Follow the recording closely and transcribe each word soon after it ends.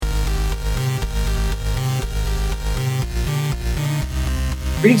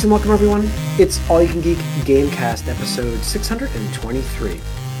Greetings and welcome, everyone. It's All You Can Geek Gamecast, episode 623.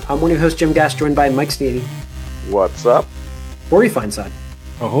 I'm one of your hosts, Jim Gass, joined by Mike Sneedy. What's up? Rory Feinsod.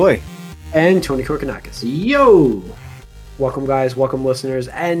 Ahoy. And Tony Korkanakis. Yo! Welcome, guys. Welcome, listeners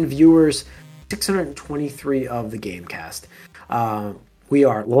and viewers. 623 of the Gamecast. We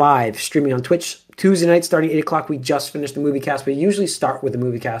are live streaming on Twitch Tuesday night starting 8 o'clock. We just finished the movie cast. We usually start with the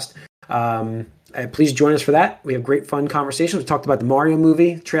movie cast. Please join us for that. We have great fun conversations. We talked about the Mario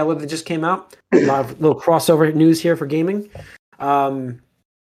movie trailer that just came out. A lot of little crossover news here for gaming. In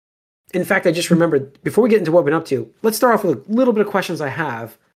fact, I just remembered, before we get into what we've been up to, let's start off with a little bit of questions I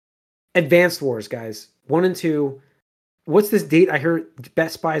have. Advanced Wars, guys. 1 and 2. What's this date? I heard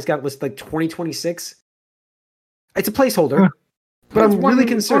Best Buy's got listed like 2026. It's a placeholder. But I'm really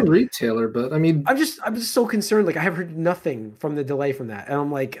concerned. One retailer, but I mean, I'm just so concerned. Like, I have heard nothing from the delay from that, and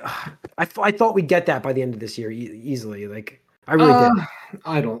I'm like, I thought we'd get that by the end of this year easily. Like, I really did.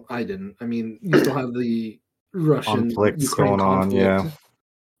 I didn't. I mean, you still have the Russian conflicts Ukraine going on. Yeah.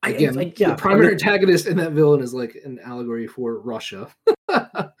 Again, the primary antagonist in that villain is like an allegory for Russia.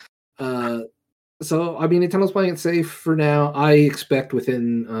 So I mean, Nintendo's playing it safe for now. I expect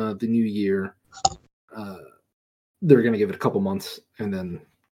within the new year, they're going to give it a couple months and then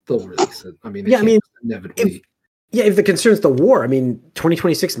they'll release it. I mean, inevitably. If the concern's the war, I mean,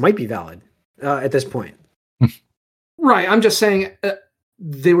 2026 might be valid at this point. Right. I'm just saying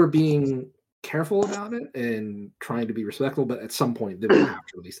they were being careful about it and trying to be respectful, but at some point they will have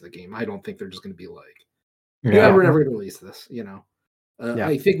to release the game. I don't think they're just going to be like, we're never going to release this, you know?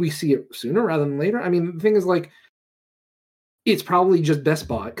 I think we see it sooner rather than later. I mean, the thing is, like, it's probably just Best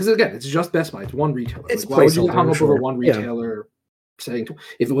Buy, because again, it's just Best Buy. It's one retailer. It's like, why would you get hung up over one retailer saying?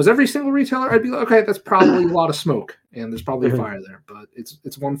 If it was every single retailer, I'd be like, okay, that's probably a lot of smoke, and there's probably a fire there. But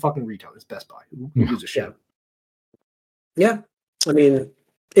it's one fucking retailer. It's Best Buy. Who gives a shit? Yeah, I mean,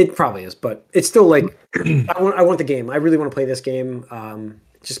 it probably is, but it's still like I want the game. I really want to play this game.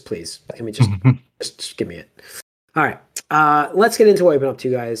 Just please, give me just give me it. All right, let's get into what I've been up to,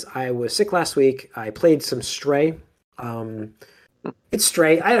 guys. I was sick last week. I played some Stray. It's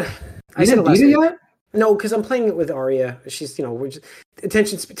Stray. I said it last week. Yet? No, because I'm playing it with Aria. She's, we're just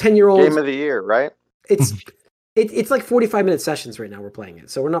attention 10-year-old game of the year, right? It's like 45-minute sessions right now. We're playing it,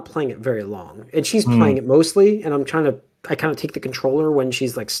 so we're not playing it very long. And she's playing it mostly, and I kind of take the controller when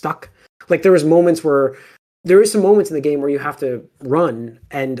she's like stuck. Like there is some moments in the game where you have to run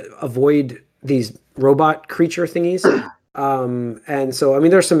and avoid these robot creature thingies. And so, I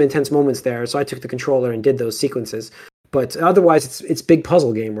mean, there's some intense moments there. So I took the controller and did those sequences. But otherwise, it's big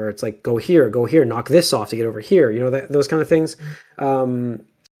puzzle game where it's like, go here, knock this off to get over here. Those kind of things. And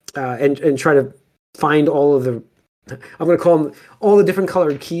try to find all of the, I'm going to call them all the different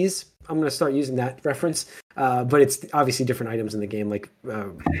colored keys. I'm going to start using that reference. But it's obviously different items in the game, like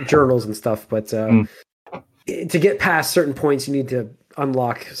journals and stuff. But to get past certain points, you need to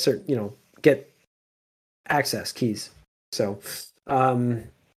unlock certain, get access keys. So,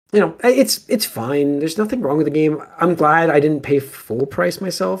 it's fine. There's nothing wrong with the game. I'm glad I didn't pay full price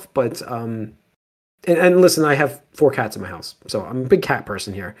myself, but and listen, I have 4 cats in my house, so I'm a big cat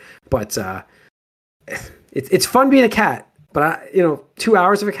person here. But it's fun being a cat. But 2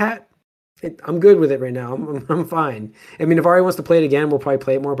 hours of a cat, I'm good with it right now. I'm fine. I mean, if Ari wants to play it again, we'll probably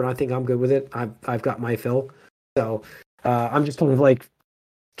play it more. But I think I'm good with it. I've got my fill. So I'm just kind of like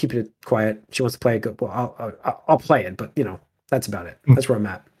keeping it quiet. She wants to play it. Good. Well, I'll play it. But that's about it. That's where I'm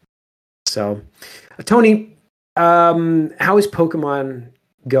at. So, Tony, how is Pokemon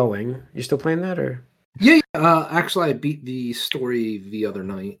going? You still playing that, or? Yeah. Actually, I beat the story the other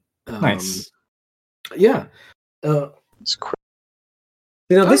night. Nice. Yeah. It's crazy.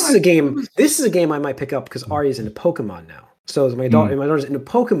 This is a game. This is a game I might pick up because Ari's into Pokemon now. So is my daughter. My daughter's into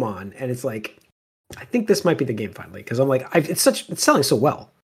Pokemon, and it's like, I think this might be the game finally because I'm like, it's selling so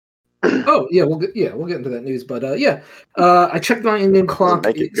well. Oh yeah, we'll get into that news, but I checked my in-game clock.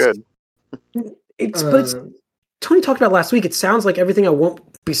 Make it good. But Tony talked about last week. It sounds like everything I want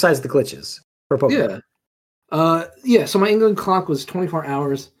besides the glitches for Pokemon. Yeah. So my in-game clock was 24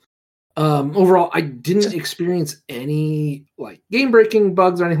 hours. Overall, I didn't experience any like game-breaking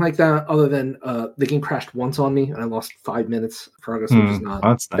bugs or anything like that, other than the game crashed once on me and I lost 5 minutes of progress, which is not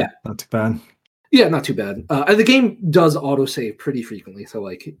bad. Not too bad. Yeah, not too bad. The game does autosave pretty frequently, so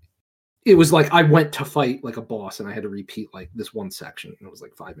like. It was like I went to fight like a boss and I had to repeat like this one section and it was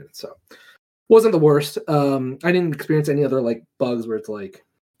like 5 minutes. So wasn't the worst. I didn't experience any other like bugs where it's like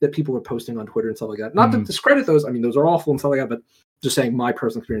that people were posting on Twitter and stuff like that. Not to discredit those. I mean, those are awful and stuff like that, but just saying my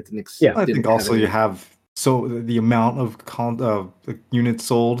personal experience didn't. I think also you have So the amount of units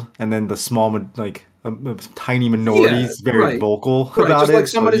sold, and then the small like tiny minorities very right. vocal Right, about just it. like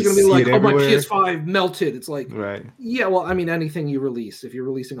somebody's so going to you be see like, it "Oh, my everywhere. PS5 melted." It's like, Right. yeah, well, I mean, anything you release, if you're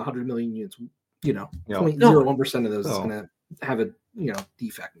releasing 100 million units, You know, 0.01% of those is no. going to have a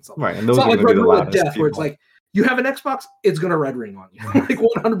defect and stuff. Right, and It's those not are like going to Red be the Ring of loudest Death, where it's people. like you have an Xbox, it's going to red ring on you, like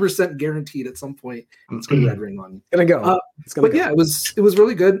 100% guaranteed at some point, it's going to red ring on you. Gonna go. It's gonna But go. yeah, it was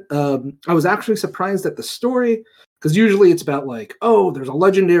really good. I was actually surprised at the story because usually it's about like, oh, there's a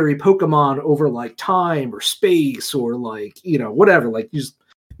legendary Pokemon over like time or space or like whatever. Like you just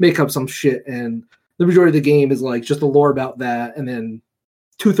make up some shit, and the majority of the game is like just the lore about that, and then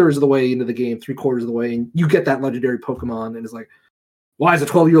 2/3 of the way into the game, 3/4 of the way, and you get that legendary Pokemon, and it's like, why does a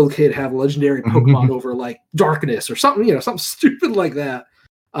 12-year-old kid have a legendary Pokemon over like darkness or something, something stupid like that.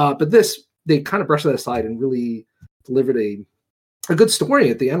 But this, they kind of brushed that aside and really delivered a good story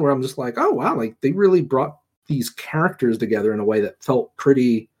at the end where I'm just like, oh wow, like they really brought these characters together in a way that felt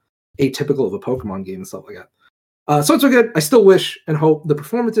pretty atypical of a Pokemon game and stuff like that. So it's so good. I still wish and hope the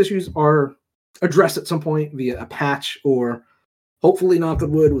performance issues are addressed at some point via a patch, or hopefully, knock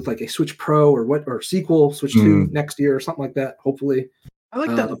on wood, with like a Switch Pro or sequel, Switch 2 next year or something like that. Hopefully. I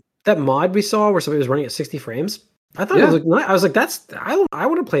like that mod we saw where somebody was running at 60 frames. I thought Yeah. it looked nice. I was like, I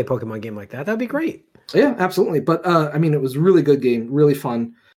want to play a Pokemon game like that. That'd be great. Yeah, absolutely. But I mean, it was a really good game, really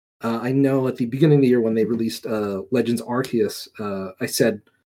fun. I know at the beginning of the year when they released Legends Arceus, I said,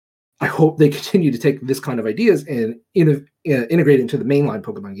 I hope they continue to take this kind of ideas and integrate it into the mainline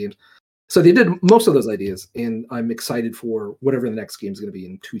Pokemon games. So they did most of those ideas, and I'm excited for whatever the next game is going to be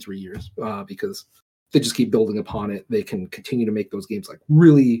in 2-3 years, because they just keep building upon it. They can continue to make those games like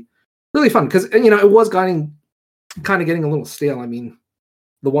really, really fun. Because it was kind of getting a little stale. I mean,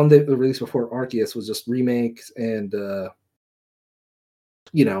 the one that was released before Arceus was just remakes, and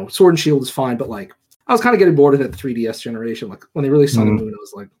Sword and Shield is fine, but like I was kind of getting bored of it at the 3DS generation. Like when they released Sun and Moon, I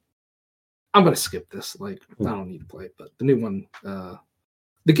was like, I'm gonna skip this. Like I don't need to play it. But the new one,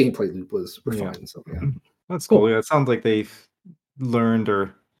 the gameplay loop was refined and stuff. Yeah, that's cool. Yeah, it sounds like they've learned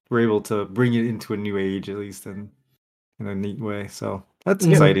or were able to bring it into a new age, at least in a neat way. So that's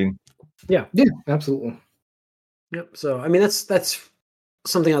exciting. Yeah, absolutely. Yep. So I mean, that's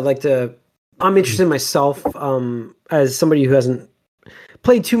something I'd like to. I'm interested in myself, as somebody who hasn't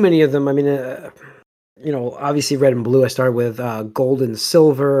played too many of them. I mean, obviously Red and Blue. I started with Gold and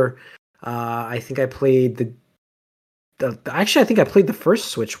Silver. I think I played actually, I think I played the first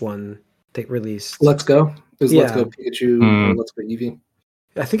Switch one they released. Let's Go. It was Let's Go Pikachu or Let's Go Eevee.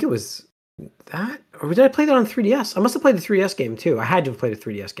 I think it was that, or did I play that on 3DS? I must have played the 3DS game too. I had to have played a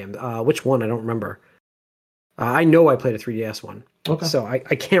 3DS game. Which one? I don't remember. I know I played a 3DS one. Okay. So I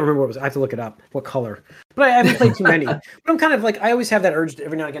can't remember what it was. I have to look it up. What color? But I haven't played too many. But I'm kind of like, I always have that urge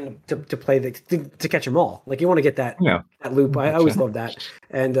every now and again to play to catch them all. Like you want to get that loop. I always love that.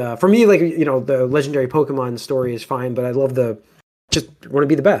 And for me, like the legendary Pokemon story is fine, but I love just want to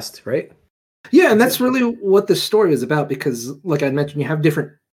be the best, right? Yeah, and that's really what the story is about, because like I mentioned, you have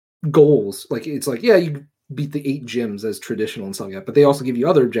different goals. Like it's like, yeah, you beat the 8 gyms as traditional and stuff like that, but they also give you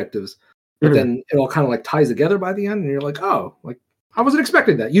other objectives. But then it all kind of like ties together by the end, and you're like, oh, like I wasn't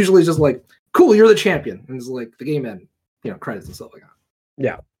expecting that. Usually it's just like, cool, you're the champion, and it's like the game end, credits and stuff like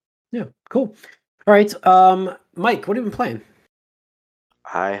that. Yeah, cool. All right, Mike, what have you been playing?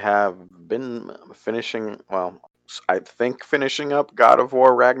 I have been finishing. Well, I think finishing up God of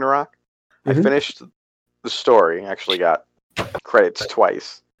War Ragnarok. I finished the story. Actually, got credits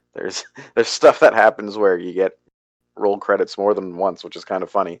twice. There's stuff that happens where you get roll credits more than once, which is kind of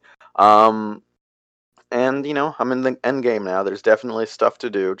funny. And I'm in the end game now. There's definitely stuff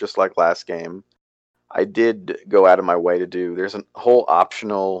to do, just like last game. I did go out of my way to do. There's a whole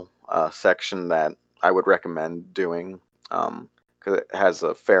optional section that I would recommend doing, because it has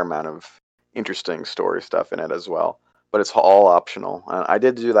a fair amount of interesting story stuff in it as well. But it's all optional. I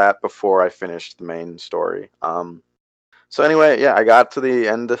did do that before I finished the main story. So anyway, yeah, I got to the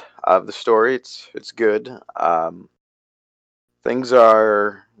end of the story. It's good. Things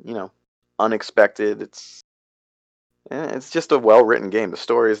are, unexpected. It's just a well-written game. The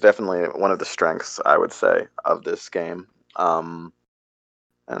story is definitely one of the strengths, I would say, of this game. And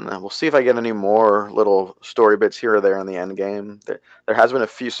we'll see if I get any more little story bits here or there in the end game. There has been a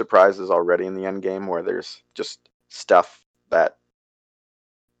few surprises already in the end game where there's just stuff that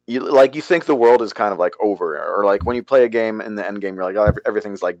you think the world is kind of like over, or like when you play a game in the end game, you're like, oh,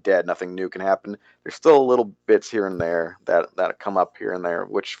 everything's like dead, nothing new can happen. There's still little bits here and there that come up here and there,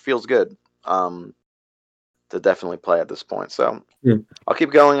 which feels good to definitely play at this point. So I'll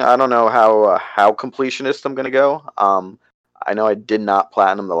keep going. I don't know how completionist I'm gonna go. I know I did not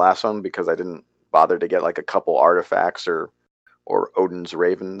platinum the last one because I didn't bother to get like a couple artifacts or Odin's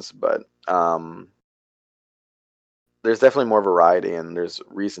Ravens, but there's definitely more variety, and there's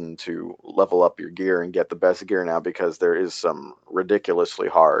reason to level up your gear and get the best gear now because there is some ridiculously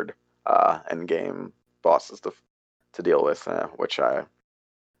hard end game bosses to deal with, which I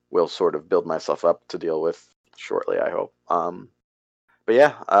will sort of build myself up to deal with shortly, I hope. But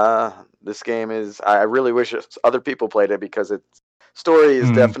yeah, this game is. I really wish other people played it because its story is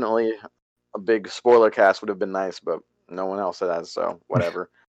definitely a big spoiler cast would have been nice, but no one else has, so whatever.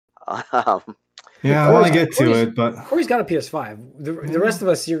 Yeah, I want to get to it, but Corey's got a PS5. The rest of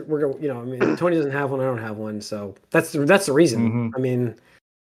us, we're I mean, Tony doesn't have one. I don't have one, so that's the reason. I mean,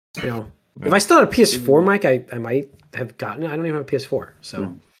 if I still had a PS4, Mike, I might have gotten it. I don't even have a PS4,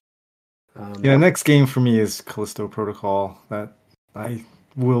 so. Yeah, next game for me is Callisto Protocol. That I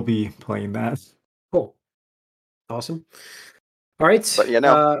will be playing that. Cool, awesome. All right, but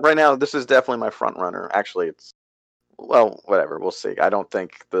right now this is definitely my front runner. Actually, it's. Well, whatever. We'll see. I don't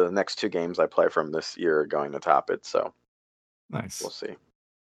think the next 2 games I play from this year are going to top it. So, nice. We'll see.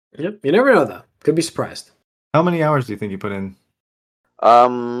 Yep. You never know, though. Could be surprised. How many hours do you think you put in?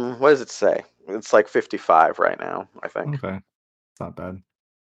 What does it say? It's like 55 right now, I think. Okay, it's not bad.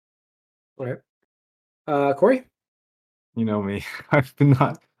 All right. Corey? You know me.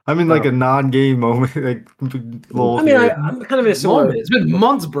 I'm in like a non-game moment. Like, I'm kind of in a similar. It's been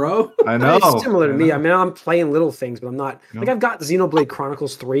months, bro. I know. It's similar to me. I mean, I'm playing little things, but I'm not like I've got Xenoblade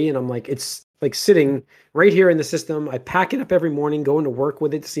Chronicles 3, and I'm like it's like sitting right here in the system. I pack it up every morning, go into work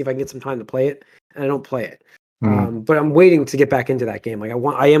with it to see if I can get some time to play it, and I don't play it. But I'm waiting to get back into that game. Like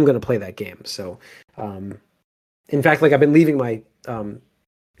I am going to play that game. So, in fact, like I've been leaving my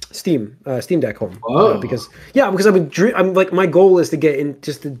Steam Deck home because I'm like my goal is to get in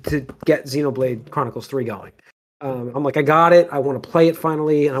just to get Xenoblade Chronicles 3 going. I'm like I got it. I want to play it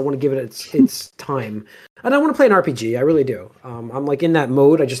finally, and I want to give it its time. And I want to play an RPG. I really do. I'm like in that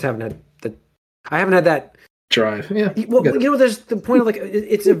mode. I just haven't had that drive. Yeah. Well, there's the point of like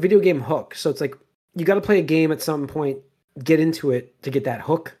it's a video game hook. So it's like you got to play a game at some point, get into it to get that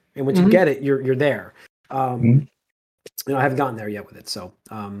hook, and once you get it, you're there. I haven't gotten there yet with it, so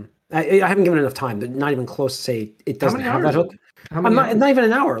I haven't given it enough time. Not even close to say it doesn't have that hook. I'm not even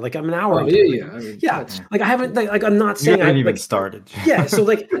an hour. Like I'm an hour. Oh, yeah. I mean, like I haven't. Like I'm not saying I haven't even like, started. Yeah, so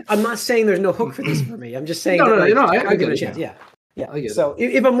like I'm not saying there's no hook for this for me. I'm just saying. I give it a chance. Yeah. So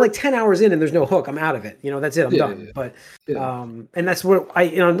if I'm like 10 hours in and there's no hook, I'm out of it. That's it. I'm done. Yeah. But and that's what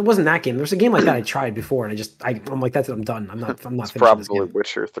it wasn't that game. There's a game like that I tried before, and I'm like that's it. I'm done. I'm not. It's probably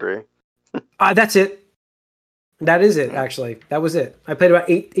Witcher 3. That's it. That is it. Actually, that was it. I played about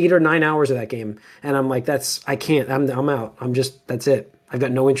 8 or 9 hours of that game, and I'm like, I can't. I'm out. That's it. I've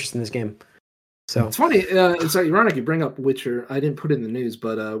got no interest in this game. So it's funny. It's ironic you bring up Witcher. I didn't put it in the news,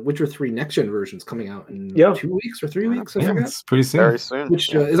 but Witcher 3 next gen version is coming out in 2 weeks or 3 weeks. I forget. It's pretty soon. Very soon.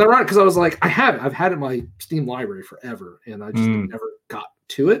 Which is ironic because I was like, I've had it in my Steam library forever, and I just never got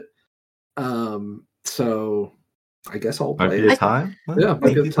to it. So I guess I'll play it. Time. Yeah,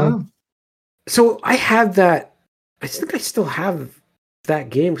 might be time. So I have that. I think I still have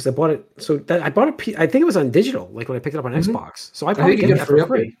that game because I bought it. I bought it. I think it was on digital, like when I picked it up on Xbox. So I probably get it for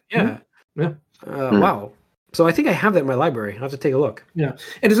free. Yeah. Yeah. Wow. So I think I have that in my library. I'll have to take a look. Yeah,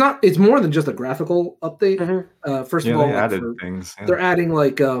 and it's more than just a graphical update. First of all, they added things. Yeah. They're adding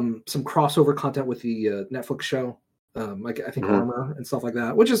like some crossover content with the Netflix show, like I think Armor and stuff like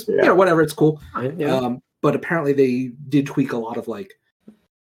that, which is whatever. It's cool. Yeah. But apparently they did tweak a lot of like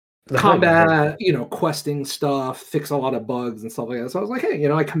combat, questing stuff, fix a lot of bugs and stuff like that. So I was like,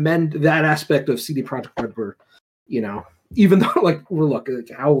 hey, I commend that aspect of CD Projekt Red where, even though like we're like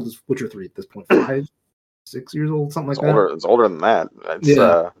how old is Witcher 3 at this point? 5, 6 years old, something like that. It's older than that. It's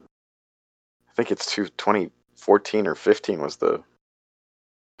I think it's 2014 or 15 was the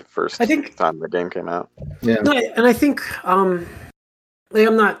first time the game came out. Yeah. No, and I think I'm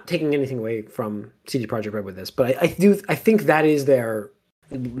not taking anything away from CD Projekt Red with this, but I think that is their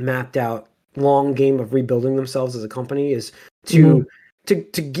mapped out long game of rebuilding themselves as a company is to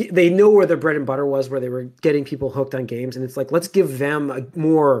get, they know where their bread and butter was, where they were getting people hooked on games, and it's like let's give them a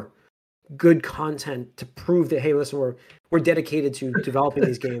more good content to prove that hey, listen, we're dedicated to developing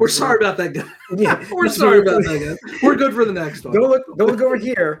these games. We're sorry about that guy. Yeah, we're sorry about that guy. We're good for the next one. Don't look over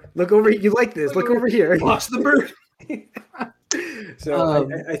here. Look over. You like this? Look over here. Watch the bird. So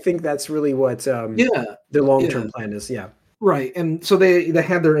I think that's really what their long-term plan is. Yeah. Right, and so they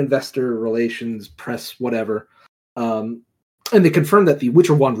had their investor relations, press, whatever, and they confirmed that the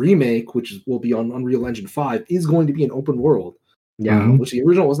Witcher 1 remake, which will be on Unreal Engine 5, is going to be an open world, which the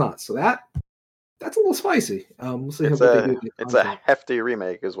original was not. So that's a little spicy. We'll see It's what they a do with the it's a content. hefty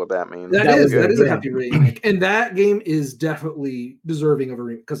remake, is what that means. That That is was good, a yeah. happy remake, and that game is definitely deserving of a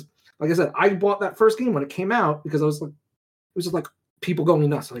remake. Because, like I said, I bought that first game when it came out because I was like, it was just like people going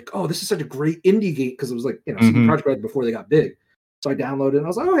nuts, like, oh, this is such a great indie game, because it was like, CD Mhm. Projekt Red before they got big. So I downloaded it and I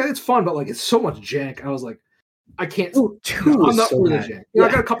was like, oh yeah, it's fun, but like it's so much jank. I was like, I can't. Ooh, two I'm was not so for the bad. jank. I Yeah.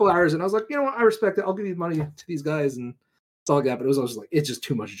 got a couple hours and I was like, you know what, I respect it. I'll give you money to these guys, and that's all I got. But it was always like, it's just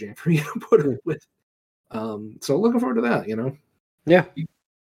too much jank for me to put up with. So looking forward to that. Yeah.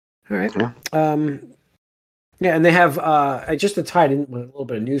 All right. Yeah. Yeah, and they have just to tie it in with a little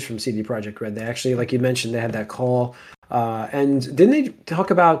bit of news from CD Projekt Red. They actually, like you mentioned, they had that call, and didn't they talk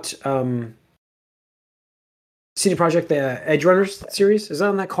about CD Projekt the Edge Runners series? Is that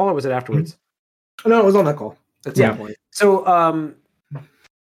on that call or was it afterwards? No, it was on that call. At some point. So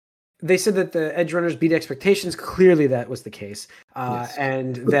they said that the Edge Runners beat expectations. Clearly, that was the case, Yes.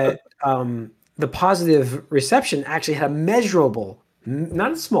 and that the positive reception actually had a measurable,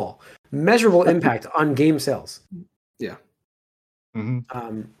 not small, measurable impact on game sales. Yeah.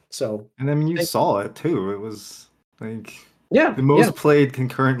 Mhm. So And then you saw it too. It was like yeah, the most played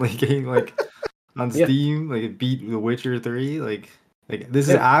concurrently game like on Yeah. Steam. Like it beat The Witcher 3. Like this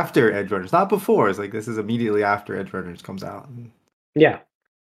is Yeah. after Edge Runners, not before. It's like this is immediately after Edge Runners comes out. yeah.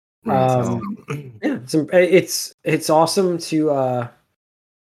 So, Yeah, it's awesome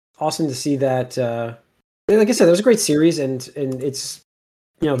to see that. Like I said, it was a great series, and it's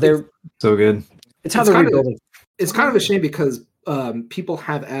they're so good. it's how It's they're kind of- rebuilding. It's kind of a shame because people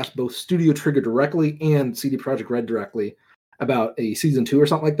have asked both Studio Trigger directly and CD Projekt Red directly about a season 2 or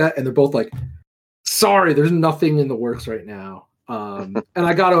something like that, and they're both like, "Sorry, there's nothing in the works right now." And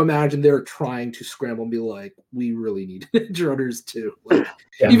I got to imagine they're trying to scramble and be like, "We really need Edge Runners too." Like,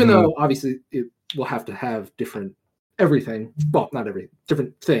 Yeah. even though obviously it will have to have different everything, well, not everything,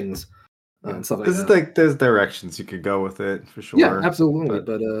 different things and stuff like This that. is like there's directions you could go with it for sure. Yeah, absolutely. But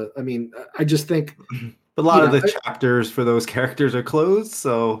But I mean, I just think, a lot of know, the chapters for those characters are closed,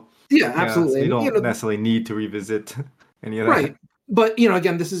 so yeah, so absolutely. you And, don't necessarily need to revisit any of that. right. But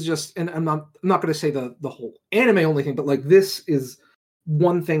again, this is just, and I'm not going to say the whole anime only thing, but like this is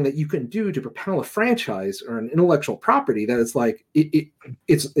one thing that you can do to propel a franchise or an intellectual property that it's like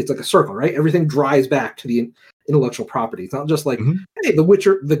it's like a circle, right? Everything drives back to the intellectual property. It's not just like, Mhm. hey, The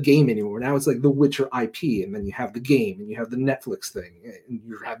Witcher, the game anymore. Now it's like The Witcher IP, and then you have the game, and you have the Netflix thing, and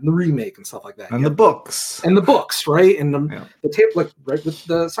you're having the remake and stuff like that. And You the have books. and the books, right? And Yeah. the table, like right with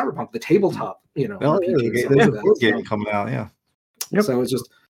the Cyberpunk, the tabletop, Oh, yeah, RPG, stuff there's like a that. board game coming out, yeah. Yep. So it's just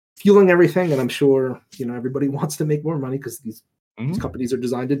fueling everything, and I'm sure everybody wants to make more money because these Mhm. companies are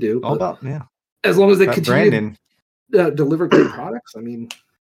designed to do. All But about as long as they that continue Brandon. to deliver great products, I mean,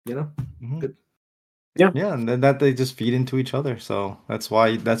 Mhm. good. Yeah. Yeah, and then that they just feed into each other. So that's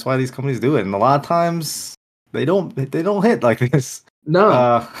why these companies do it. And a lot of times they don't hit like this.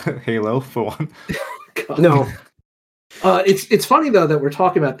 No, Halo for one. God. No, It's funny though that we're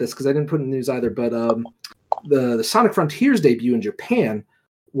talking about this because I didn't put it in the news either. But the Sonic Frontiers debut in Japan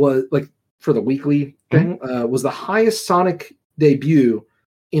was like for the weekly thing was the highest Sonic debut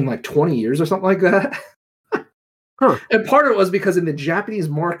in like 20 years or something like that. Huh. And part of it was because in the Japanese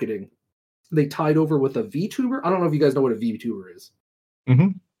marketing, they tied over with a VTuber. I don't know if you guys know what a VTuber is.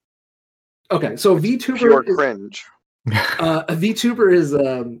 Mhm. Okay, so Pure VTuber is, cringe. a VTuber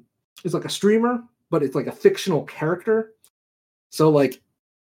is like a streamer, but it's like a fictional character. So like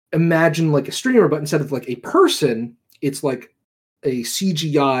imagine like a streamer, but instead of like a person, it's like a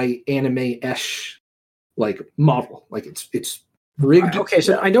CGI anime-esh like model. Like it's rigged. okay,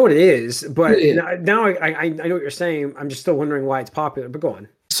 so I know what it is, but Yeah. now I know what you're saying. I'm just still wondering why it's popular. But go on.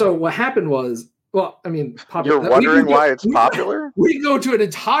 So what happened was, well, I mean, You're wondering why it's popular? We can go to an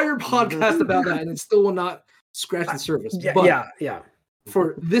entire podcast about that, and it still will not scratch the surface. Yeah, But yeah.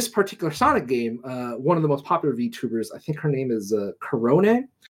 for this particular Sonic game, one of the most popular VTubers, I think her name is Korone.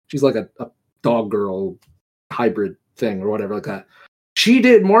 She's like a dog girl hybrid thing or whatever like that. She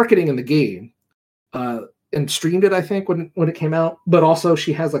did marketing in the game and streamed it, I think, when it came out. But also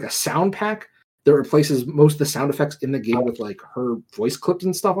she has like a sound pack that replaces most of the sound effects in the game with like her voice clips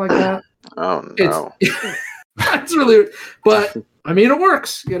and stuff like that. Oh no. It's really, but I mean, it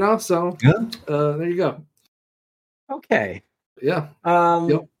works, so Yeah. there you go. Okay. Yeah.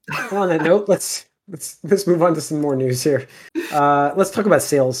 Well, on that note, let's move on to some more news here. Let's talk about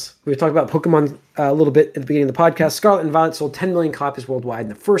sales. We talked about Pokemon a little bit at the beginning of the podcast. Scarlet and Violet sold 10 million copies worldwide in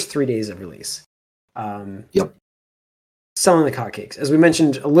the first 3 days of release. Yep. Selling the hotcakes, as we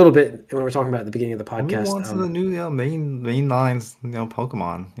mentioned a little bit when we were talking about at the beginning of the podcast. Who wants the new main lines,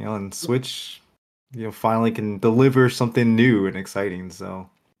 Pokemon, and Switch, finally can deliver something new and exciting. So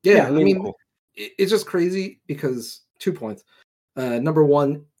Yeah. Yeah, I mean, cool. it's just crazy because 2 points. Number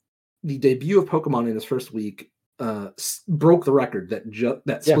one, the debut of Pokemon in its first week broke the record that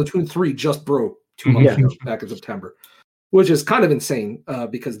Splatoon 3 just broke 2 months ago, back in September, which is kind of insane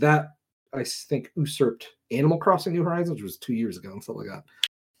because that, I think, usurped Animal Crossing New Horizons, which was 2 years ago and stuff like that.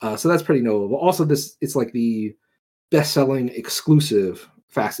 So that's pretty notable. Also, it's like the best-selling exclusive,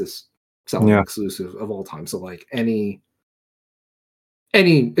 fastest selling exclusive of all time. So like any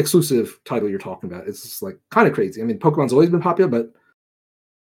exclusive title you're talking about, it's just like kind of crazy. I mean, Pokemon's always been popular, but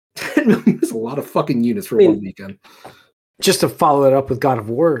 10 million is a lot of fucking units for one weekend. Just to follow it up with God of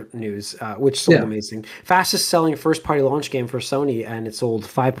War news, which sold amazing. Fastest selling first party launch game for Sony, and it sold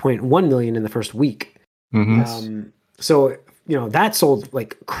 5.1 million in the first week. So that sold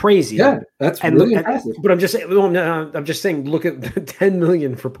like crazy. Yeah, that's really impressive. But I'm just saying, look at the 10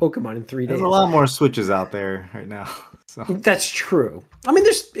 million for Pokemon in 3 days. There's a lot more Switches out there right now. So. That's true. I mean,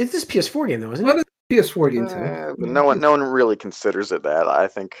 it's this PS4 game though, isn't it? PS4 game too. But no one really considers it that. I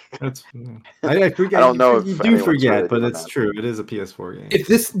think. I forget. I don't know. You do forget, but it's true. It is a PS4 game. If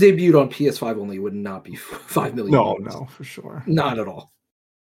this debuted on PS5 only, it would not be 5 million. No, for sure. Not at all.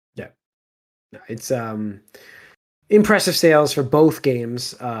 Yeah, it's impressive sales for both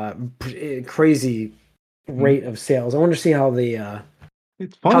games. Crazy rate of sales. I want to see how the.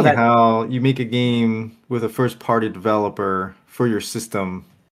 It's funny how you make a game with a first-party developer for your system,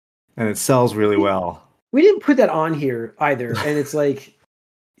 and it sells really well. We didn't put that on here either, and it's like,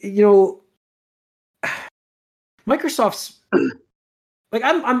 Microsoft's like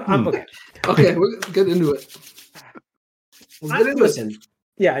I'm okay. Okay, we'll get into it. Listen,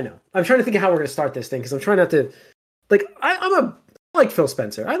 yeah, I know. I'm trying to think of how we're going to start this thing because I'm trying not to. Like I like Phil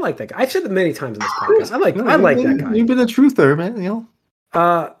Spencer. I like that guy. I've said that many times in this podcast. I like that guy. You've been a truther, man.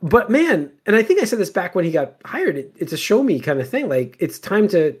 But man, and I think I said this back when he got hired. It's a show me kind of thing. Like it's time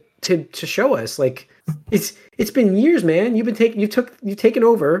to show us. Like it's been years, man. You've taken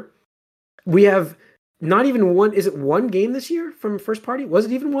over. We have not even one. Is it one game this year from first party? Was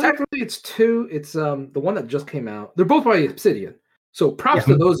it even one? Technically, it's two. It's the one that just came out. They're both by Obsidian. So props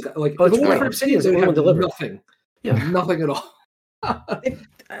to those guys. Like the one for Obsidian, they have nothing. Yeah, nothing at all.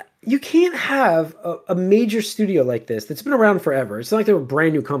 You can't have a major studio like this that's been around forever. It's not like they're a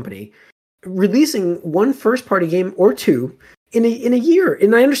brand new company releasing one first party game or two in a year.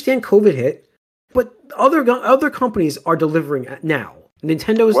 And I understand COVID hit, but other companies are delivering now.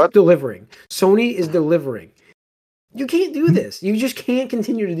 Nintendo's delivering. Sony is delivering. You can't do this. You just can't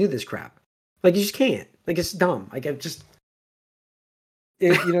continue to do this crap. Like you just can't. Like it's dumb. Like I just,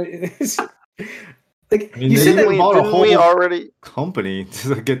 it's. Like you said that we already company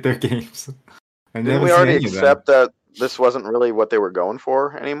to get their games. Didn't we already accept that this wasn't really what they were going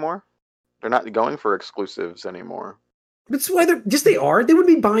for anymore? They're not going for exclusives anymore. That's why they are. They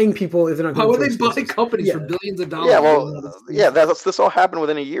wouldn't be buying people if they're not. How would they buy companies for billions of dollars? Yeah, well, this all happened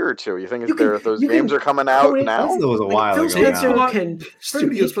within a year or two. You think those games are coming out now? It was a while ago. Phil Spencer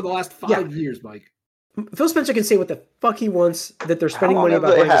studios for the last 5 years, Mike. Phil Spencer can say what the fuck he wants, that they're spending money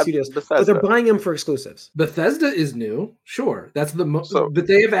about buying the studios, but they're buying them for exclusives. Bethesda is new, sure. That's the most, but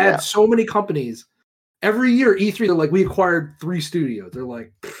they have had so many companies. Every year, E3, they're like, we acquired 3 studios. They're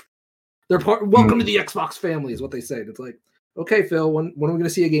like, welcome to the Xbox family, is what they say. And it's like, okay, Phil, when are we going to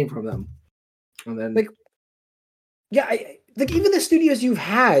see a game from them? And then, even the studios you've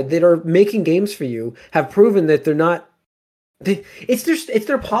had that are making games for you have proven that they're not. It's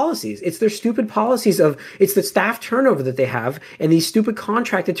their policies. It's their stupid policies it's the staff turnover that they have and these stupid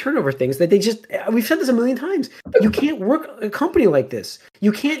contracted turnover things that we've said this a million times. You can't work a company like this.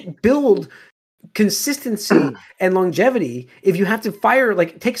 You can't build consistency and longevity if you have to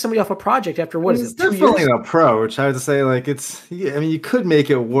take somebody off a project after what is it? It's definitely an approach. I would say you could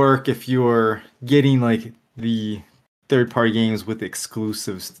make it work if you're getting like the third-party games with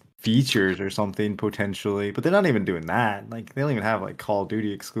exclusives features or something potentially, but they're not even doing that. Like they don't even have like Call of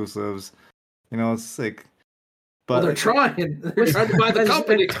Duty exclusives. It's like, but they're trying. They're trying to buy the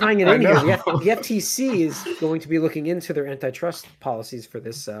company. Tying it in here. The FTC is going to be looking into their antitrust policies for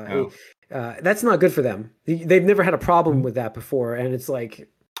this. That's not good for them. They've never had a problem with that before, and it's like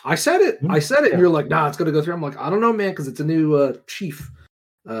I said it. And you're like, nah, it's going to go through. I'm like, I don't know, man, because it's a new chief.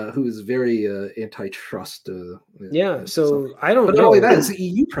 Who is very antitrust. So I don't know. But not only that, it's the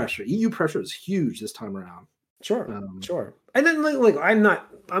EU pressure. EU pressure is huge this time around. Sure. And then I'm not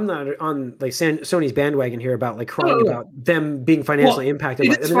on like Sony's bandwagon here about like crying about them being financially impacted.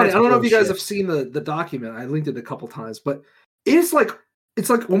 It's funny. I don't know if you guys have seen the document. I linked it a couple times, but it's like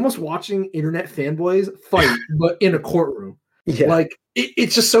almost watching internet fanboys fight, but in a courtroom. Yeah. Like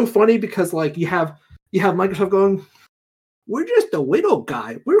it's just so funny because like you have Microsoft going, we're just a widow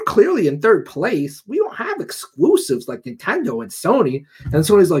guy. We're clearly in third place. We don't have exclusives like Nintendo and Sony. And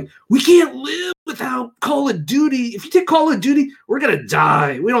Sony's like, we can't live without Call of Duty. If you take Call of Duty, we're going to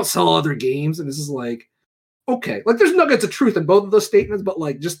die. We don't sell other games. And this is like, okay. Like, there's nuggets of truth in both of those statements, but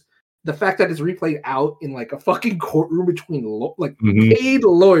like, just the fact that it's replayed out in like a fucking courtroom between paid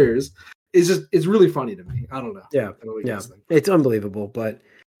lawyers is really funny to me. I don't know. Yeah. It's unbelievable, but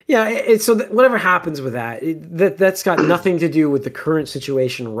yeah, it's so that whatever happens with that's got nothing to do with the current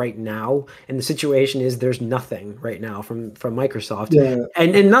situation right now. And the situation is there's nothing right now from Microsoft. Yeah.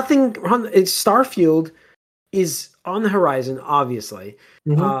 And nothing. Starfield is on the horizon, obviously,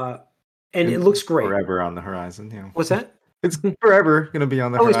 and it looks great. Forever on the horizon. Yeah. What's that? It's forever going to be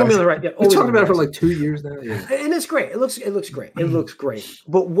on the horizon. It's going to be on the right. Yeah, we talked about it for like 2 years now. Yeah. And it's great. It looks great. It looks great.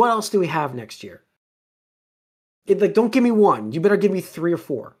 But what else do we have next year? Don't give me one. You better give me 3 or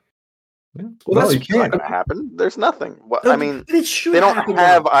 4. Yeah. Well, that's not going to happen. There's nothing. I mean, it should they don't have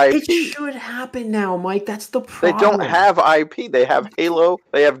now. IP. It should happen now, Mike. That's the problem. They don't have IP. They have Halo.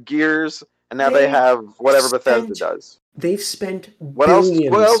 They have Gears, and now they have whatever Bethesda does. They've spent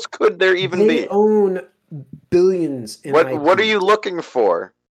billions. What else could there even be? They own billions in IP. What are you looking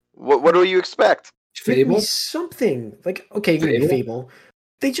for? What do you expect? Fable? Something. Like, okay, Fable.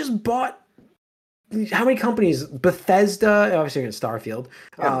 They just bought how many companies? Bethesda, obviously in Starfield.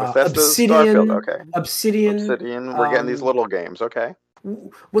 Yeah, Bethesda, Obsidian. Starfield, okay. Obsidian. We're getting these little games, okay.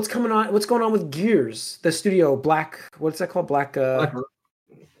 What's going on with Gears? The studio, what's that called? Black. I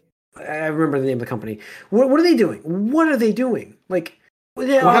remember the name of the company. What are they doing? What are they doing? Like, what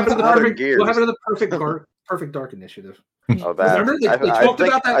happened to the Perfect Dark Initiative? Oh, that. Remember they talked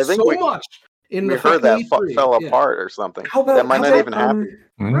about that so much. We heard that fell apart or something. That might not even happen.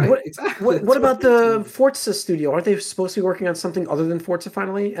 Right, exactly. What about the Forza studio? Aren't they supposed to be working on something other than Forza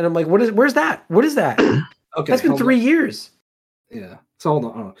finally? And I'm like, where's that? What is that? Okay, that's been 3 years. Yeah. So hold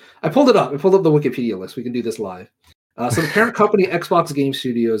on. I pulled it up. I pulled up the Wikipedia list. We can do this live. So the parent company, Xbox Game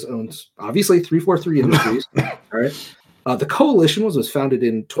Studios, owns obviously 343 Industries. All right. The Coalition was founded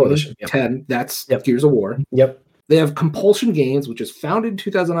in 2010. Yep. That's Gears of War. Yep. They have Compulsion Games, which is founded in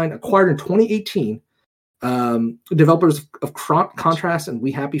 2009, acquired in 2018. Developers of Contrast and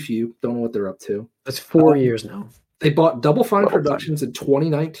We Happy Few. Don't know what they're up to. That's 4 years now. They bought Double Fine Productions in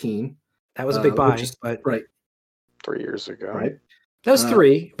 2019. That was a big buy, right. 3 years ago. Right. That was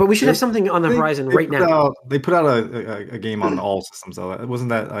 3, but we should have something on the horizon right now. They put out a game on all systems, though. Wasn't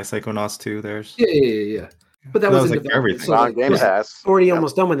that Psychonauts 2 theirs? Yeah. But that was like everything. So on Game Pass. Already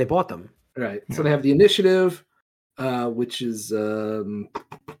almost done when they bought them. Right. So they have the Initiative, which is the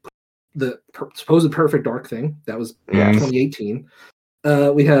supposed Perfect Dark thing. That was 2018.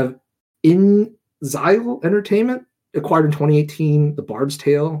 We have InXile Entertainment, acquired in 2018, The Bard's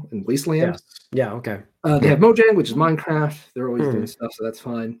Tale and Wasteland. Yeah, okay. They have Mojang, which is Minecraft. They're always doing stuff, so that's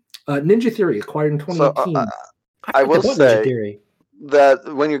fine. Ninja Theory, acquired in 2018. So, I will say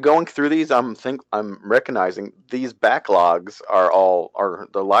that when you're going through these, I'm recognizing these backlogs are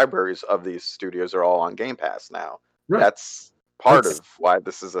the libraries of these studios are all on Game Pass now. Right. That's part of why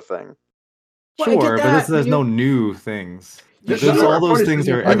this is a thing. Sure, but there's no new things. All those things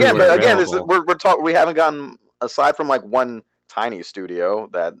are everywhere. Again, we haven't gotten aside from like one tiny studio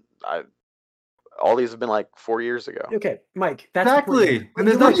that all these have been like 4 years ago. Okay, Mike. That's exactly. And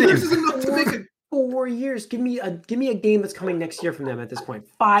there's nothing. 4 years. Give me a game that's coming next year from them at this point.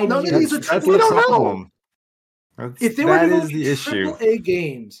 5 years. That's the problem. If they were to go AAA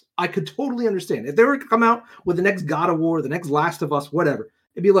games, I could totally understand. If they were to come out with the next God of War, the next Last of Us, whatever,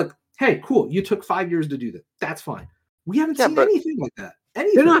 it'd be like, hey, cool, you took 5 years to do that. That's fine. We haven't seen anything like that.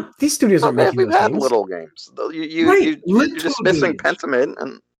 They're not. These studios aren't making those games. Little games. You're dismissing Pentiment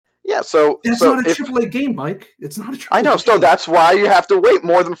and. Yeah, so that's not a AAA game, Mike. It's not a AAA I know, so that's why you have to wait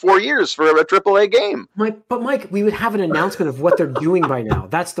more than 4 years for a AAA game. Mike, we would have an announcement of what they're doing by now.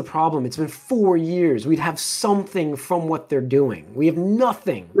 That's the problem. It's been 4 years. We'd have something from what they're doing. We have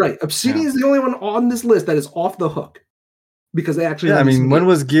nothing. Right. Obsidian is the only one on this list that is off the hook because they actually. Yeah, I mean, when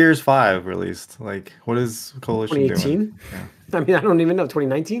was Gears 5 released? Like, what is Coalition 2018? doing? Yeah. I mean, I don't even know.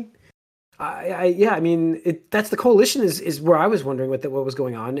 2019. I mean, that's the Coalition is where I was wondering what was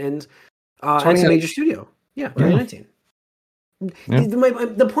going on, and it's a major studio. Yeah, 2019. Yeah.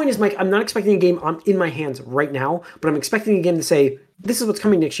 The point is, Mike, I'm not expecting a game in my hands right now, but I'm expecting a game to say, this is what's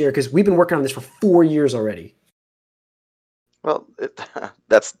coming next year, because we've been working on this for 4 years already. Well,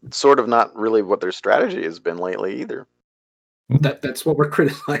 that's sort of not really what their strategy has been lately either. That's what we're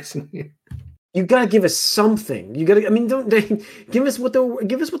criticizing here. You gotta give us something. You gotta. I mean, don't give us what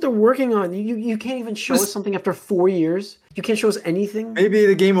they're working on. You can't even show us something after 4 years. You can't show us anything. Maybe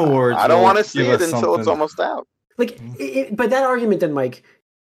the Game Awards. I don't want to see it until it's almost out. Like by that argument, then Mike,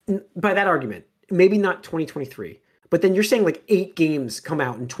 by that argument, maybe not 2023, but then you're saying like 8 games come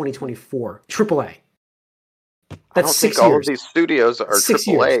out in 2024, AAA. I don't think all of these studios are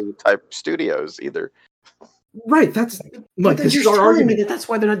AAA type studios either. Right. That's like this is our argument. That's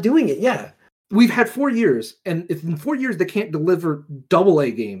why they're not doing it. Yeah. We've had 4 years, and if in 4 years they can't deliver AA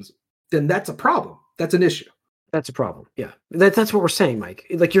games, then that's a problem. That's an issue. That's a problem. Yeah, that's what we're saying, Mike.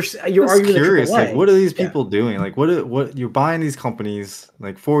 Like you're arguing. Curious, like what are these people doing? Like what you're buying these companies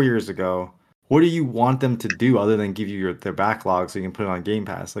like 4 years ago? What do you want them to do other than give you their backlog so you can put it on Game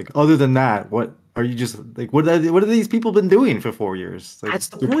Pass? Like other than that, what are you just like? What have these people been doing for 4 years? Like, that's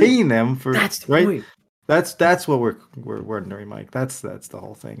the you're point. Paying them for that's the right. Point. That's what we're wondering, Mike. That's the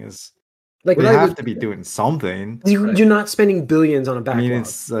whole thing is. Like they have to be doing something. You're not spending billions on a backlog. I mean,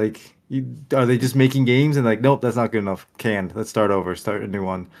 it's like, are they just making games and like, nope, that's not good enough. Canned. Let's start over. Start a new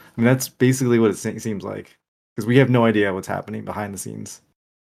one. I mean, that's basically what it seems like because we have no idea what's happening behind the scenes.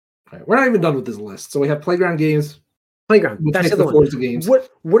 Right. We're not even done with this list. So we have Playground Games. Playground. That's the one. Games. What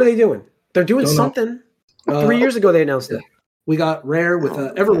are they doing? They're doing something. 3 years ago they announced it. We got Rare with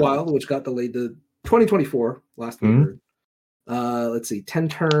Everwild, which got delayed to 2024 last week. Let's see, 10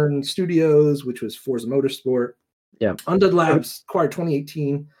 Turn Studios, which was Forza Motorsport. Yeah. Undead Labs acquired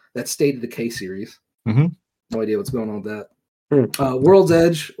 2018. That's State of Decay series. Mm-hmm. No idea what's going on with that. World's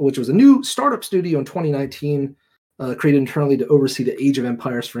Edge, which was a new startup studio in 2019, created internally to oversee the Age of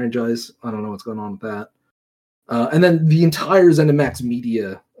Empires franchise. I don't know what's going on with that. And then the entire ZeniMax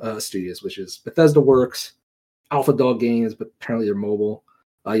Media Studios, which is Bethesda Works, Alpha Dog Games, but apparently they're mobile.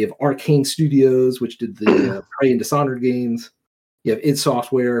 You have Arcane Studios, which did the Prey and Dishonored games. You have id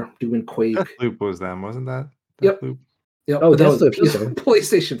Software doing Quake. Deathloop was them, wasn't that? Yep. Oh, that was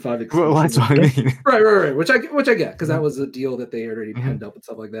PlayStation 5 exclusive. Well, that's what I mean. Right. Which I get because that was a deal that they already penned up and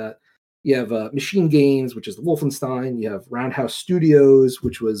stuff like that. You have Machine Games, which is the Wolfenstein. You have Roundhouse Studios,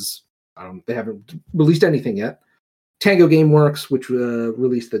 which was they haven't released anything yet. Tango Gameworks, which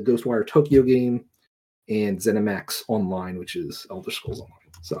released the Ghostwire Tokyo game, and ZeniMax Online, which is Elder Scrolls Online.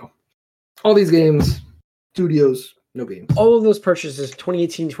 So all these games, studios, no games. All of those purchases,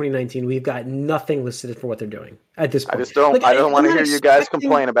 2018, 2019, we've got nothing listed for what they're doing at this point. I don't want to hear you guys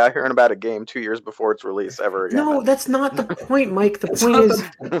complain about hearing about a game 2 years before its release ever again. No, that's not the point, Mike. The point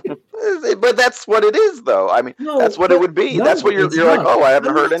is... But that's what it is, though. I mean, that's what it would be. That's what you're like, oh, I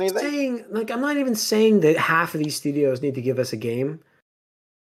haven't heard anything. I'm not even saying that half of these studios need to give us a game.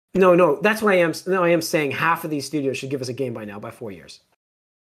 No, that's what I am. No, I am saying half of these studios should give us a game by now, by 4 years.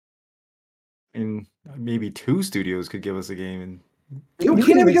 And maybe 2 studios could give us a game. And we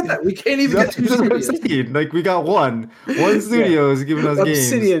can't even get that. We can't even get 2 studios. Like we got one studio is giving us games.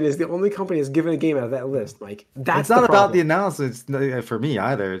 Obsidian is the only company that's given a game out of that list, Mike. That's not about the analysis for me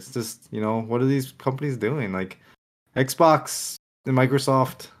either. It's just what are these companies doing? Like Xbox and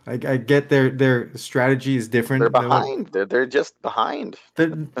Microsoft. I get their strategy is different. They're behind. They're just behind.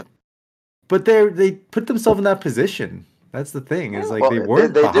 But they put themselves in that position. That's the thing. Is like they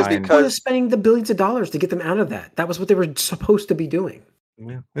weren't behind. They're spending the billions of dollars to get them out of that. That was what they were supposed to be doing.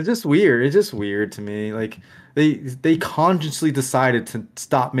 Yeah. It's just weird. It's just weird to me. Like they consciously decided to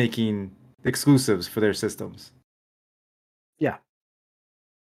stop making exclusives for their systems. Yeah.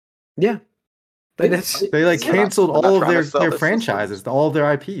 Yeah. They canceled all of their franchises, systems. All of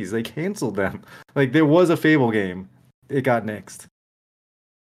their IPs. They canceled them. Like there was a Fable game. It got nixed.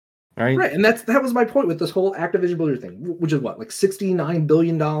 Right, and that was my point with this whole Activision Blizzard thing, which is what, like $69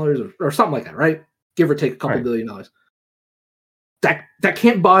 billion or something like that, right? Give or take a couple $1 billion. That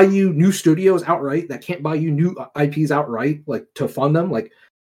can't buy you new studios outright. That can't buy you new IPs outright, like to fund them. Like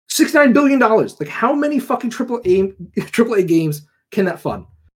 $69 billion. Like how many fucking AAA games can that fund?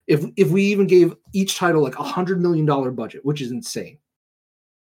 If we even gave each title like $100 million budget, which is insane.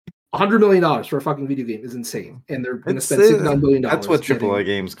 $100 million for a fucking video game is insane, and they're going to spend $69 billion. That's what AAA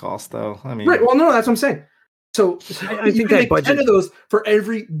games cost, though. I mean, right? Well, no, that's what I'm saying. So I think that budget 10 of those for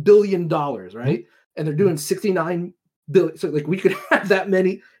every $1 billion, right? Mm-hmm. And they're doing 69 billion. So like we could have that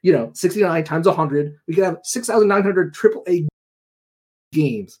many, 69 times 100. We could have 6,900 AAA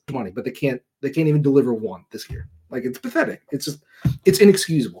games. Money, but they can't even deliver one this year. Like it's pathetic. It's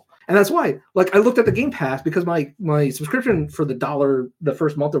inexcusable. And that's why, like, I looked at the Game Pass because my subscription for the $1 the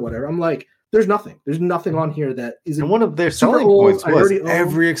first month or whatever, I'm like, there's nothing on here that isn't. And one of their selling points was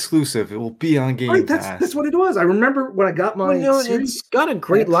every exclusive, it will be on Game Pass. That's what it was. I remember when I got my series. It's got a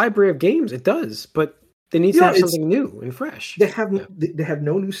great library of games. It does, but they need to have something new and fresh. They have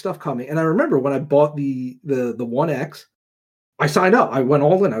no new stuff coming. And I remember when I bought the One X, I signed up. I went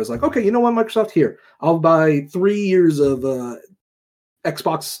all in. I was like, okay, you know what, Microsoft, here, I'll buy 3 years of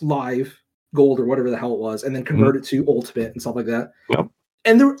Xbox Live Gold or whatever the hell it was, and then convert it to Ultimate and stuff like that. Yep.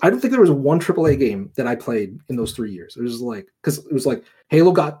 And I don't think there was one AAA game that I played in those 3 years. It was like, because it was like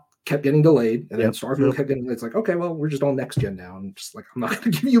Halo kept getting delayed, and then Starfield kept getting. It's like, okay, well, we're just on next gen now. And just like, I'm not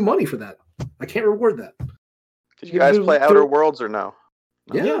going to give you money for that. I can't reward that. Did you guys play Outer Worlds or no?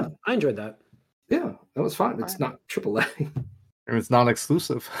 Yeah, I enjoyed that. Yeah, that was fun. It's not AAA. It's not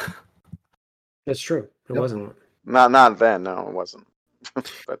exclusive. That's true. It wasn't. Not then. No, it wasn't.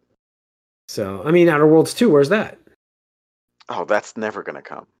 But so, I mean, Outer Worlds 2, where's that? Oh, that's never going to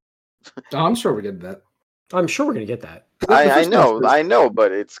come. I'm sure we're getting that. I'm sure we're going to get that. I know,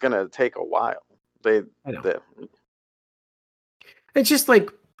 but it's going to take a while. I know. It's just like,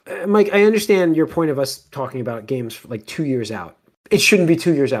 Mike, I understand your point of us talking about games for like 2 years out. It shouldn't be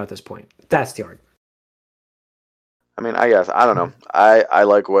 2 years out at this point. That's the argument. I mean, I guess I don't know. I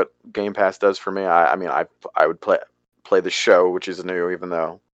like what Game Pass does for me. I mean, I would play the show, which is new, even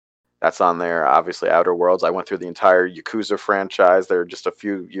though that's on there. Obviously, Outer Worlds. I went through the entire Yakuza franchise. They're just a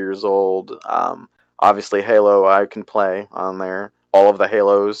few years old. Obviously, Halo I can play on there. All of the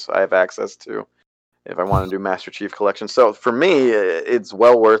Halos I have access to if I want to do Master Chief Collection. So for me, it's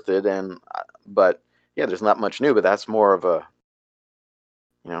well worth it. But yeah, there's not much new. But that's more of a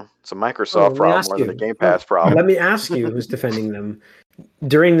it's a Microsoft problem more than a Game Pass problem. Let me ask you, who's defending them?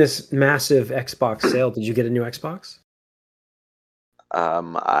 During this massive Xbox sale, did you get a new Xbox?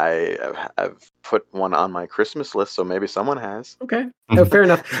 I've put one on my Christmas list, so maybe someone has. Okay, fair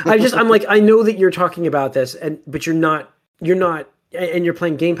enough. I'm like, I know that you're talking about this, but you're not, and you're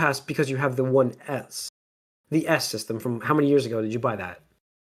playing Game Pass because you have the One S, the S system. From how many years ago did you buy that?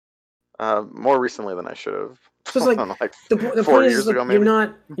 More recently than I should have. So it's like the point is like,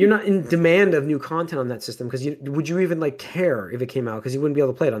 you're not in demand of new content on that system because would you even like care if it came out because you wouldn't be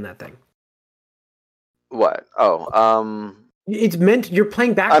able to play it on that thing? What? Oh, it's meant you're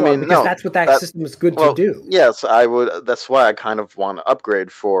playing backlog because that's what that system is good to do. Yes, I would. That's why I kind of want to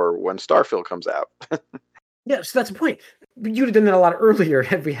upgrade for when Starfield comes out. Yeah, so that's the point. You'd have done that a lot earlier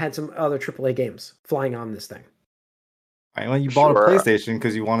had we had some other AAA games flying on this thing. Right, well, you bought a PlayStation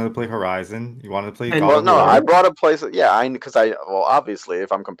because you wanted to play Horizon. You wanted to play. I brought a PlayStation. Yeah, obviously,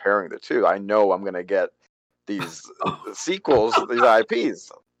 if I'm comparing the two, I know I'm gonna get these sequels, these IPs.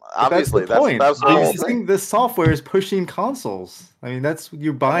 Obviously, that's the point. That's the whole thing. The software is pushing consoles. I mean, that's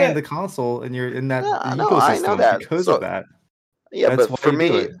you're buying the console and you're in that ecosystem because of that. Yeah, but for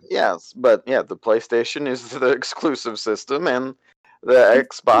me, yes, but yeah, the PlayStation is the exclusive system, and the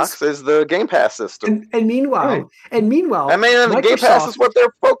Xbox is the Game Pass system. And meanwhile, I mean, Microsoft, Game Pass is what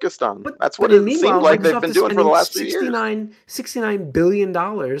they're focused on. That's what it seems like they've been doing for the last few years. $69 billion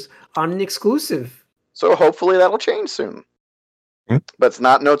on an exclusive. So hopefully that'll change soon. But it's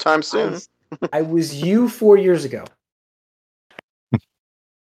not no time soon. I was you 4 years ago.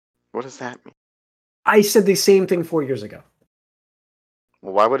 What does that mean? I said the same thing 4 years ago.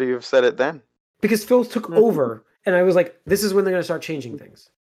 Well, why would you have said it then? Because Phil took over, and I was like, this is when they're going to start changing things.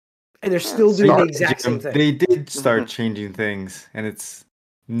 And they're still doing the exact same thing. They did start changing things, and it's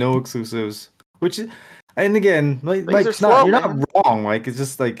no exclusives. And again, like you're not wrong. Like it's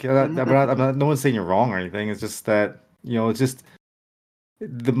just like I'm not. No one's saying you're wrong or anything. It's just that it's just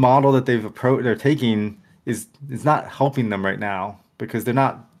the model that they're taking is not helping them right now because they're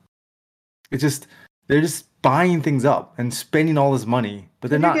not. It's just they're just buying things up and spending all this money, but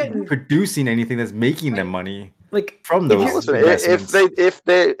they're not producing anything that's making them money. Like from those investments.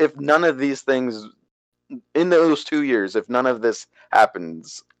 If none of these things in those 2 years, if none of this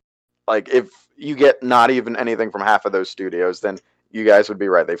happens, like if you get not even anything from half of those studios, then you guys would be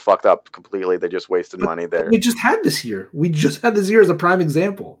right. They fucked up completely. They just wasted money there. We just had this year. We just had this year as a prime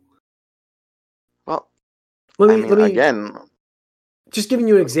example. Well, let me again. Just giving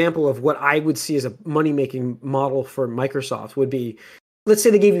you an example of what I would see as a money-making model for Microsoft would be, let's say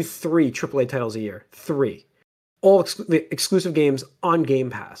they gave you 3 AAA titles a year. 3. All exclusive games on Game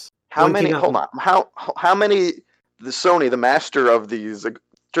Pass. How many? Hold on. How many? The Sony, the master of these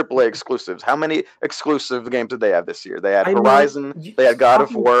AAA exclusives. How many exclusive games did they have this year? They had Horizon. They had God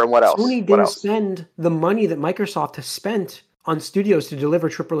of War, and what else? Sony didn't spend the money that Microsoft has spent on studios to deliver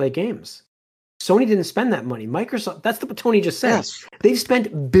AAA games. Sony didn't spend that money. Microsoft. That's what Tony just said. Yes. They've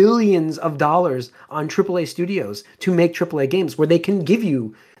spent billions of dollars on AAA studios to make AAA games, where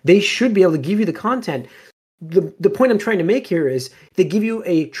they should be able to give you the content. The point I'm trying to make here is they give you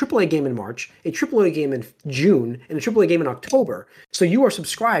a AAA game in March, a AAA game in June, and a AAA game in October. So you are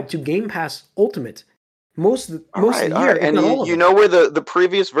subscribed to Game Pass Ultimate most of the year. And you know where the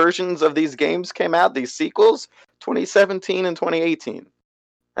previous versions of these games came out, these sequels? 2017 and 2018.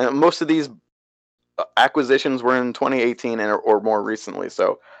 And most of these acquisitions were in 2018 or more recently.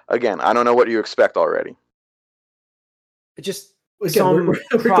 So again, I don't know what you expect already. It just Again, we're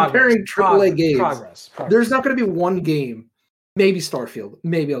comparing AAA games. Progress. There's not going to be one game, maybe Starfield,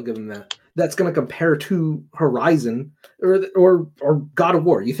 maybe I'll give them that, that's going to compare to Horizon or God of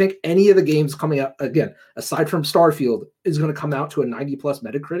War. You think any of the games coming out, again, aside from Starfield, is going to come out to a 90+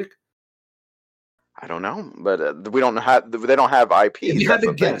 Metacritic? I don't know, but we don't have. They don't have IPs. If you had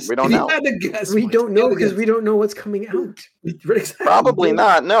to guess, we don't know. We don't know because we don't know what's coming out. Exactly. Probably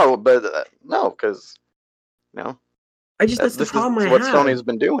not. No, but no, because no. That's the problem I have. What Sony's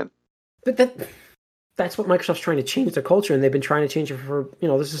been doing. But that's what Microsoft's trying to change their culture, and they've been trying to change it for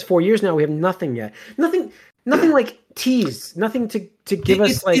this is 4 years now. We have nothing yet. Nothing like tease. Nothing to give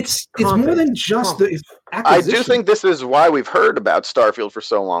us like. It's more than just the acquisition. I do think this is why we've heard about Starfield for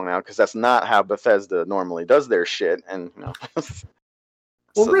so long now, because that's not how Bethesda normally does their shit, and that's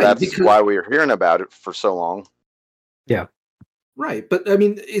why we're hearing about it for so long. Yeah. Right, but I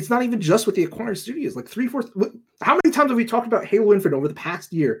mean, it's not even just with the acquired studios. Like 3/4. How many times have we talked about Halo Infinite over the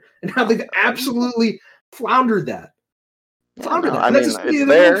past year, and how they've absolutely floundered that? I mean, it's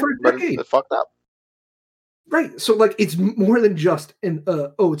there, but it's fucked up. Right, so like it's more than just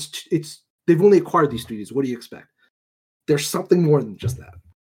it's they've only acquired these studios. What do you expect? There's something more than just that.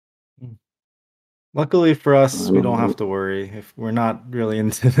 Luckily for us, we don't have to worry if we're not really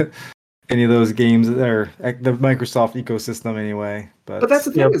into any of those games that are the Microsoft ecosystem anyway. But that's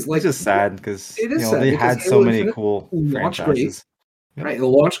the thing, is like, it's just sad because they had Halo so many Infinite cool franchises. Yep. Right, it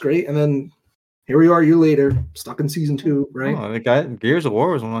launched great, and then here we are a year later, stuck in season 2. Right, Gears of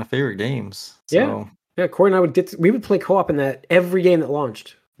War was one of my favorite games. So. Yeah. Corey and I would play co-op in that every game that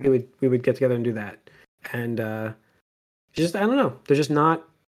launched. We would get together and do that, and just I don't know. They're just not.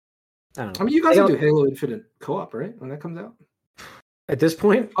 I don't know. I mean, you guys will do Halo Infinite co-op, right? When that comes out. At this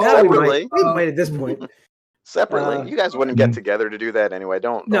point, separately. We might at this point. Separately, you guys wouldn't get together to do that anyway.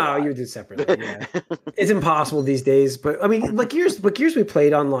 Don't. No, you do separately. Yeah. It's impossible these days. But I mean, like Gears we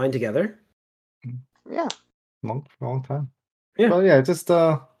played online together. Yeah, long time. Yeah. Well, yeah, just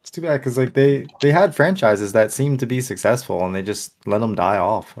it's too bad because like they had franchises that seemed to be successful and they just let them die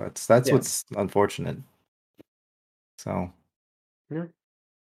off. That's what's unfortunate. So. Yeah.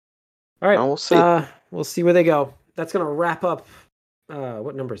 All right. Well, we'll see. We'll see where they go. That's gonna wrap up.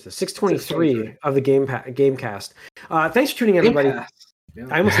 What number is this? 623 of the Gamecast. Thanks for tuning in, everybody. Yeah.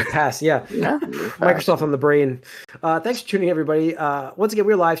 I almost said pass. Yeah. Microsoft on the brain. Thanks for tuning in, everybody. Once again,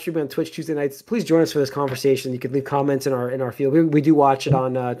 we're live streaming on Twitch Tuesday nights. Please join us for this conversation. You can leave comments in our field. We do watch it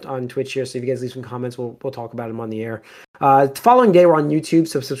on Twitch here, so if you guys leave some comments, we'll talk about them on the air. The following day, we're on YouTube,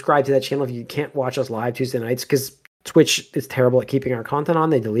 so subscribe to that channel if you can't watch us live Tuesday nights, because Twitch is terrible at keeping our content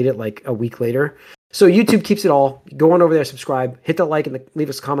on. They delete it like a week later. So YouTube keeps it all. Go on over there, subscribe, hit the like, and leave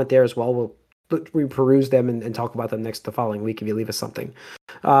us a comment there as well. We peruse them and talk about them the following week if you leave us something.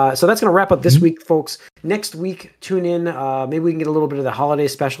 So that's going to wrap up this week, folks. Next week, tune in. Maybe we can get a little bit of the holiday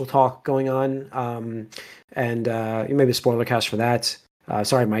special talk going on, and maybe a spoiler cast for that.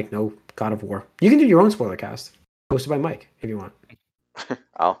 Sorry, Mike, no God of War. You can do your own spoiler cast, hosted by Mike if you want.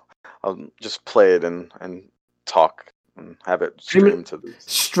 I'll just play it and talk. And have it stream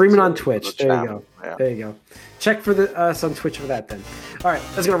it on Twitch. There you go. Yeah. There you go. Check for us on Twitch for that then. All right,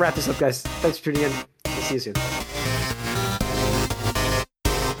 that's gonna wrap this up, guys. Thanks for tuning in. We'll see you soon.